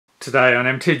Today on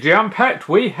MTG Unpacked,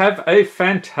 we have a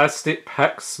fantastic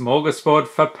pack smorgasbord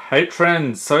for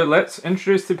patrons. So let's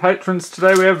introduce the patrons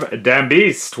today. We have Dan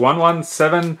Beast,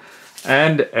 117,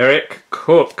 and Eric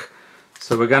Cook.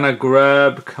 So we're going to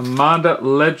grab Commander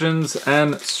Legends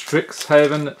and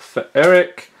Strixhaven for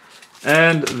Eric.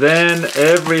 And then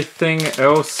everything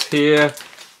else here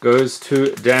goes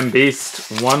to Dan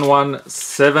Beast,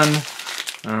 117.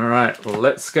 Alright, well,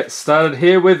 let's get started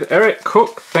here with Eric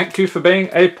Cook. Thank you for being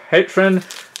a patron.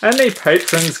 And the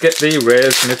patrons get the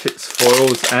rares, mythics,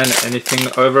 foils, and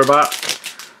anything over a buck.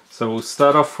 So we'll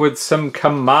start off with some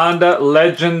Commander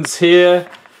Legends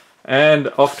here. And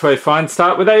off to a fine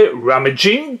start with a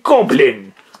Rummaging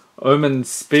Goblin, Omen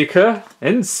Speaker,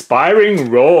 Inspiring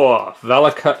Roar,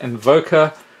 Valakut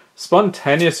Invoker,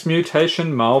 Spontaneous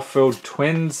Mutation, Malfield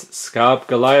Twins, Scarb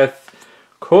Goliath,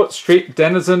 Court Street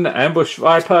Denizen, Ambush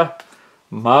Viper,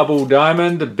 Marble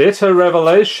Diamond, Bitter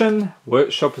Revelation,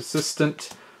 Workshop Assistant,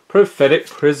 Prophetic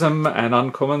Prism, and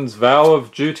Uncommon's Vow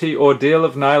of Duty, Ordeal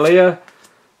of Nylea,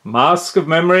 Mask of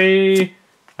Memory,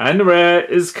 and rare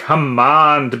is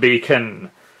Command Beacon.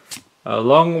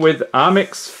 Along with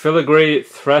Armix, Filigree,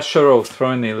 Thrasher, I'll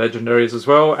throw in the legendaries as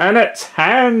well, and it's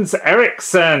Hans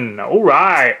Eriksson,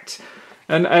 alright!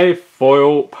 And a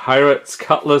foil Pirate's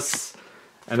Cutlass,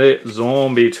 and a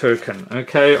zombie token.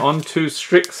 Okay, on to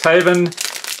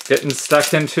Strixhaven, getting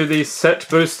stuck into the set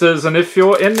boosters. And if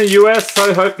you're in the US,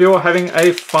 I hope you're having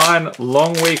a fine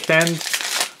long weekend.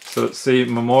 So it's the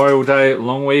Memorial Day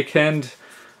long weekend.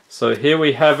 So here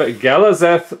we have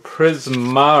Galazeth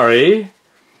Prismari,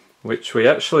 which we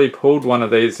actually pulled one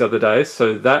of these the other day.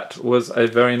 So that was a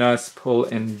very nice pull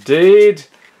indeed.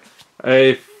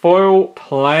 A foil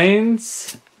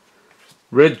Plains,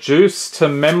 Reduced to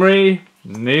Memory,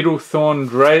 Needlethorn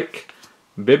Drake,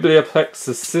 Biblioplex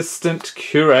Assistant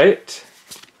Curate,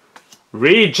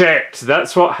 Reject.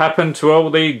 That's what happened to all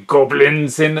the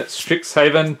goblins in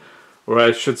Strixhaven, or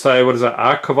I should say, what is it?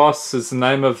 Archivos is the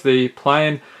name of the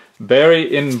plane. Bury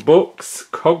in Books,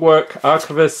 Cogwork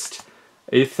Archivist,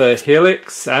 Ether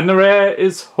Helix, and the rare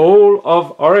is Hall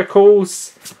of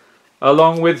Oracles,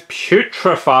 along with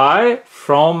Putrefy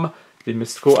from the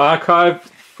Mystical Archive,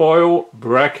 foil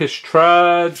Brackish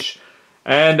Trudge,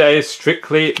 and a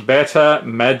Strictly Better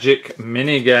Magic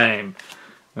minigame.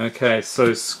 Okay,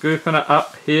 so scooping it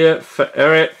up here for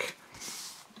Eric.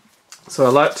 So I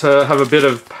like to have a bit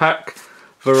of pack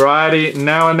variety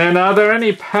now and then. Are there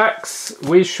any packs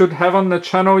we should have on the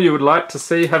channel you would like to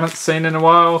see, haven't seen in a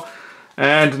while?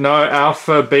 And no,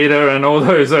 Alpha, Beta, and all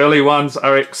those early ones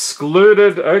are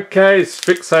excluded. Okay,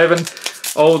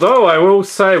 Strixhaven. Although I will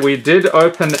say we did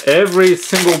open every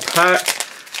single pack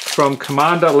from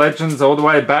Commander Legends all the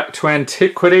way back to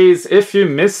Antiquities. If you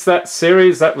missed that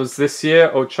series, that was this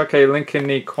year. I'll chuck a link in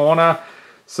the corner.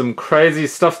 Some crazy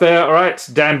stuff there. Alright,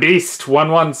 Dan Beast,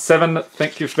 117.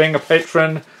 Thank you for being a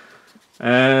patron.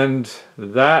 And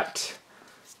that,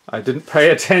 I didn't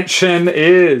pay attention,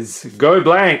 is Go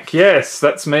Blank. Yes,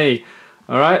 that's me.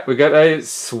 Alright, we got a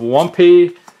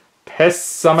Swampy Pest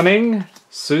Summoning,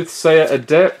 Soothsayer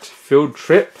Adept, Field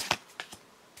Trip,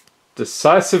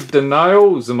 Decisive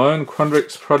Denial, Zimone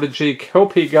Quandrix Prodigy,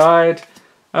 Kelpie Guide,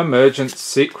 Emergent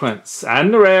Sequence.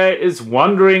 And the rare is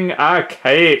Wandering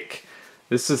Archaic.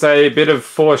 This is a bit of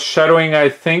foreshadowing, I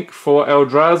think, for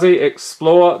Eldrazi.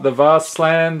 Explore the Vast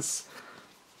Lands.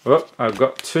 Oh, I've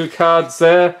got two cards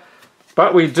there.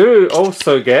 But we do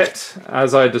also get,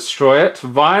 as I destroy it,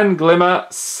 Vine Glimmer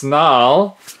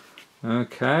Snarl.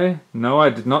 Okay, no, I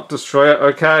did not destroy it.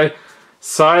 Okay.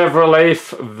 Sigh of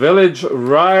Relief, Village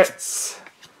Rites,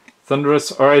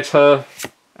 Thunderous Orator,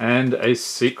 and a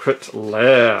Secret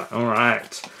Lair.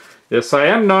 Alright. Yes, I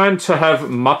am known to have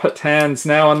Muppet hands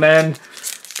now and then.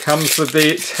 Comes with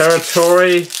the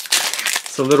territory.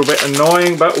 It's a little bit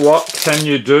annoying, but what can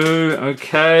you do?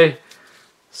 Okay.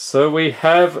 So we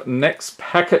have next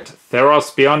packet,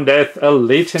 Theros Beyond Death,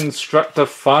 Elite Instructor,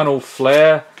 Final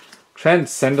Flare,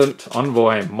 Transcendent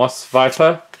Envoy, Moss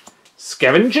Viper,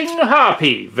 Scavenging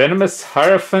Harpy, Venomous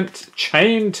Hierophant,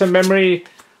 Chain to Memory,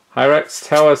 Hyrax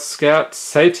Tower Scout,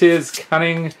 Satyr's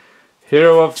Cunning,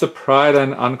 Hero of the Pride,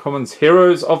 and Uncommons,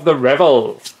 Heroes of the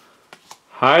Revel.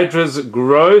 Hydra's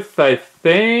Growth, I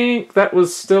think that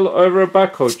was still over a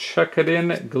buck, I'll chuck it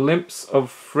in. Glimpse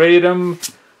of Freedom,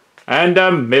 and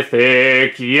a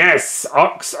Mythic, yes,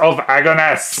 Ox of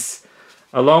Agonas,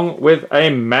 along with a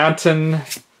Mountain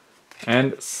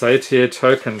and Satyr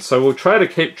token. So we'll try to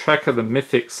keep track of the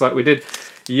mythics like we did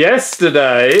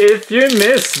yesterday. If you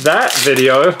missed that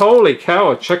video, holy cow,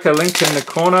 I'll check a link in the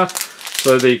corner.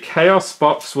 So the Chaos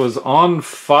box was on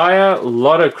fire. A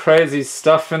lot of crazy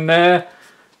stuff in there.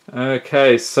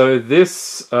 Okay, so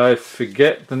this, I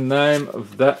forget the name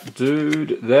of that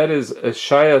dude. That is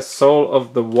Ashaya, Soul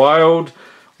of the Wild,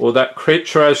 or that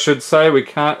creature I should say, we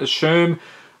can't assume.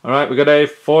 Alright, we got a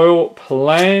foil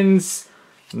Plains,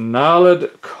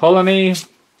 Gnarled Colony,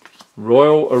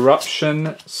 Royal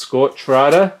Eruption, Scorch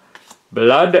Rider,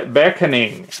 Blood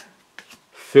Beckoning,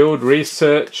 Field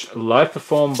Research,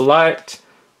 Lithoform Blight,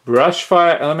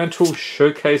 Brushfire Elemental,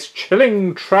 Showcase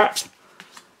Chilling Trap,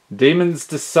 Demon's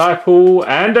Disciple,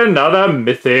 and another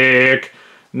Mythic,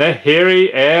 Nahiri,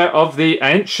 Heir of the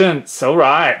Ancients.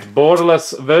 Alright,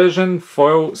 borderless version,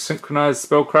 foil Synchronized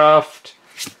Spellcraft,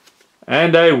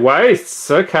 and a Wastes.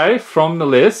 Okay, from the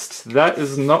list. That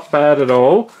is not bad at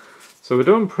all. So we're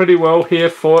doing pretty well here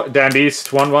for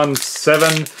Dambeast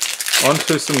 117.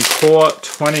 Onto some Core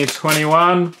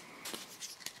 2021.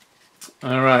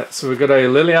 Alright, so we've got a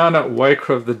Liliana,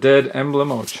 Waker of the Dead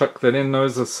emblem. I'll chuck that in.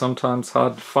 Those are sometimes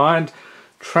hard to find.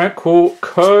 Tranquil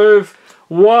Cove.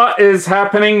 What is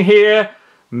happening here?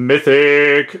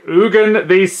 Mythic. Ugin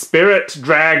the Spirit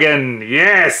Dragon.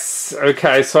 Yes!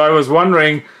 Okay, so I was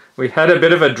wondering, we had a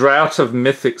bit of a drought of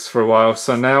mythics for a while,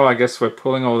 so now I guess we're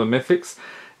pulling all the mythics.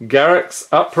 Garrick's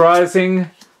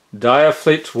Uprising.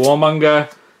 Direfleet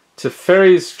Warmonger.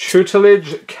 Teferi's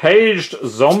Tutelage. Caged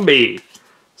Zombie.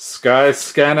 Sky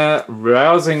Scanner,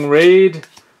 Rousing Reed,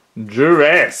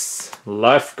 Duress,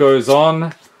 Life Goes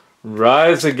On,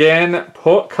 Rise Again,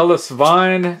 Portcullis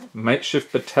Vine,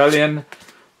 Makeshift Battalion,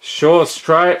 Shore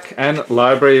Strike, and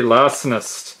Library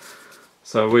Larcenist.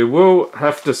 So we will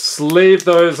have to sleeve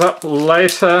those up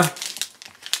later.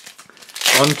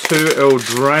 Onto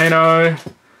Eldraine.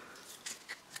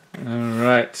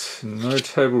 Alright, no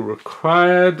table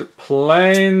required.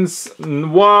 Plains,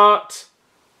 what?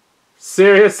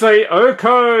 Seriously,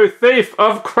 Oko, Thief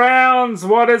of Crowns,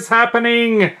 what is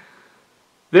happening?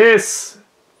 This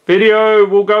video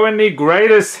will go in the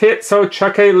greatest hits. I'll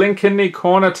chuck a link in the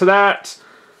corner to that.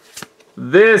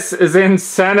 This is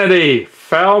insanity.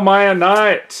 Foulmire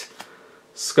Knight,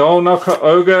 Skullknocker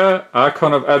Ogre,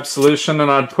 Archon of Absolution, and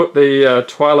I'd put the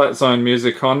Twilight Zone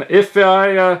music on. If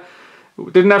I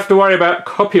didn't have to worry about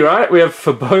copyright, we have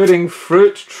Foreboding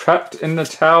Fruit, Trapped in the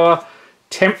Tower,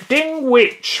 Tempting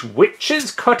Witch,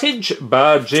 Witch's Cottage,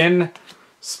 Barge In,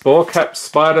 Sporecap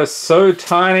Spider, So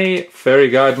Tiny, Fairy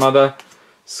Guide Mother,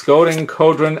 Scalding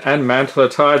Cauldron, and Mantle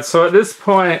of Tide. So at this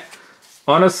point,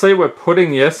 honestly, we're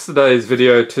putting yesterday's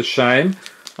video to shame.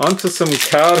 Onto some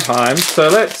Kaldheim. So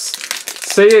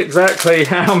let's see exactly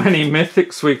how many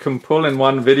mythics we can pull in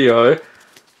one video.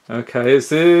 Okay, is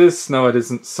this? No, it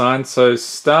isn't signed. So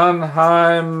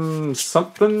Starnheim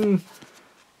something.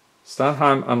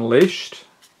 Starnheim Unleashed,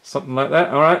 something like that.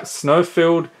 Alright,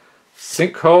 Snowfield,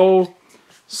 Sinkhole,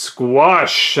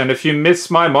 Squash. And if you miss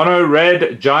my mono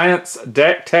red Giants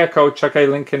deck tech, I'll chuck a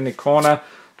link in the corner.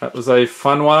 That was a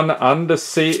fun one.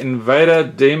 Undersea Invader,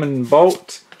 Demon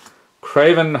Bolt,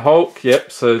 Craven Hulk. Yep,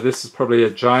 so this is probably a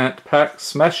giant pack.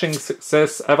 Smashing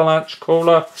Success, Avalanche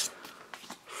Caller,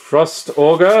 Frost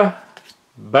Augur,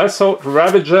 Basalt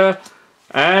Ravager,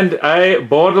 and a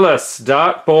borderless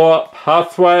Darkboar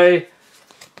Pathway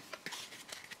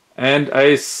and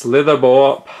a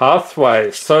Slitherboar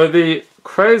Pathway. So the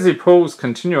crazy pulls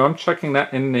continue. I'm chucking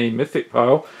that in the mythic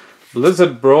pile.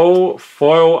 Blizzard Brawl,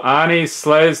 Foil Arnie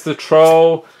Slays the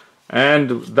Troll,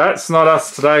 and that's not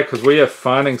us today because we are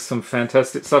finding some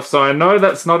fantastic stuff. So I know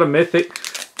that's not a mythic,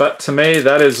 but to me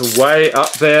that is way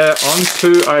up there.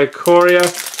 Onto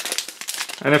Ikoria.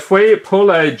 And if we pull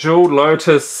a Jeweled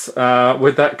Lotus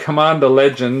with that Commander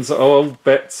Legends, all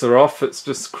bets are off. It's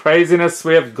just craziness.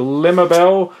 We have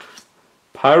Glimmerbell,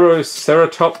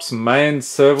 Pyroceratops, Main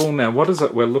Serval. Now, what is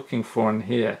it we're looking for in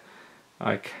here?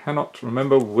 I cannot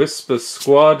remember. Whisper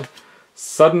Squad,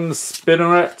 Sudden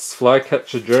Spinnerets,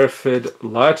 Flycatcher Jerifid,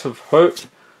 Light of Hope,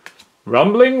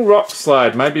 Rumbling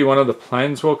Rockslide, maybe one of the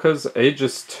Planeswalkers,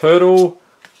 Aegis Turtle,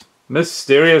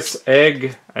 Mysterious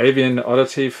Egg, Avian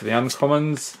Oddity for the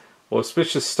uncommons,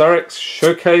 Auspicious Starix,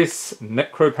 Showcase,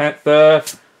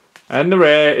 Necropanther, and the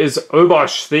rare is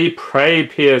Obosh, the Prey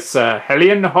Piercer,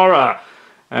 Hellion Horror.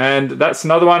 And that's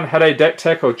another one, had a deck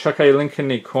tech. I'll chuck a link in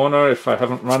the corner if I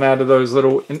haven't run out of those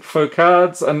little info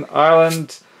cards. An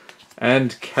Island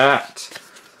and Cat.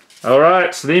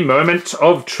 Alright, the moment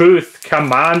of truth,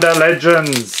 Commander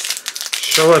Legends.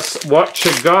 Show us what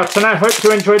you got, and I hope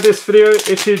you enjoyed this video.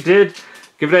 If you did,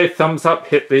 give it a thumbs up,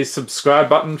 hit the subscribe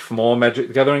button for more Magic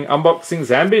the Gathering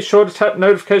unboxings, and be sure to tap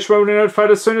notification when you're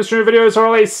notified as soon as new videos are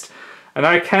released. And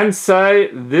I can say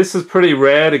this is pretty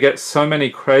rare to get so many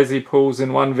crazy pulls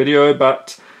in one video,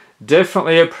 but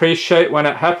definitely appreciate when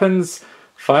it happens.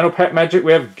 Final pack magic,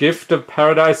 we have Gift of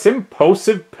Paradise,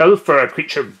 Impulsive Pilfer,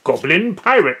 Creature Goblin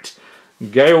Pirate,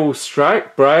 Gale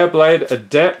Strike, Briarblade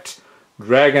Adept,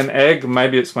 Dragon Egg,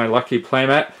 maybe it's my lucky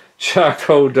playmat,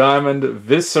 Charcoal Diamond,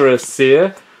 Viscera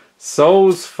Seer,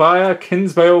 Soul's Fire,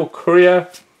 Kinsbale Courier,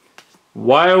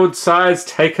 Wild Size,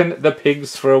 taken the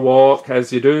pigs for a walk,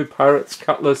 as you do, Pirate's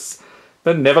Cutlass,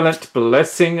 Benevolent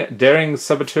Blessing, Daring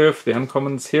Saboteur for the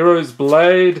uncommons, Hero's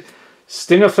Blade,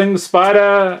 Stingerfling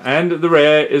Spider, and the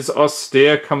rare is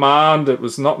Austere Command. It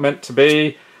was not meant to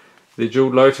be. The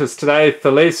Jeweled Lotus today,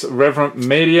 Thalise Reverent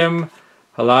Medium,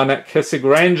 Halanak Kessig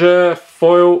Ranger,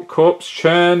 Foil Corpse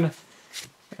Churn,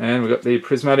 and we've got the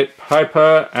Prismatic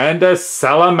Piper and a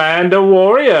Salamander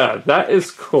Warrior. That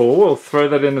is cool. We'll throw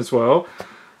that in as well.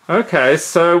 Okay,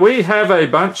 so we have a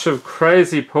bunch of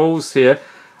crazy pulls here.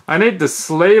 I need to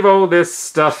sleeve all this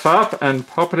stuff up and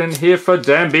pop it in here for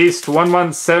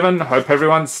DamnBeast117. Hope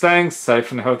everyone's staying safe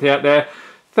and healthy out there.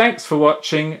 Thanks for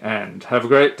watching and have a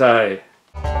great day.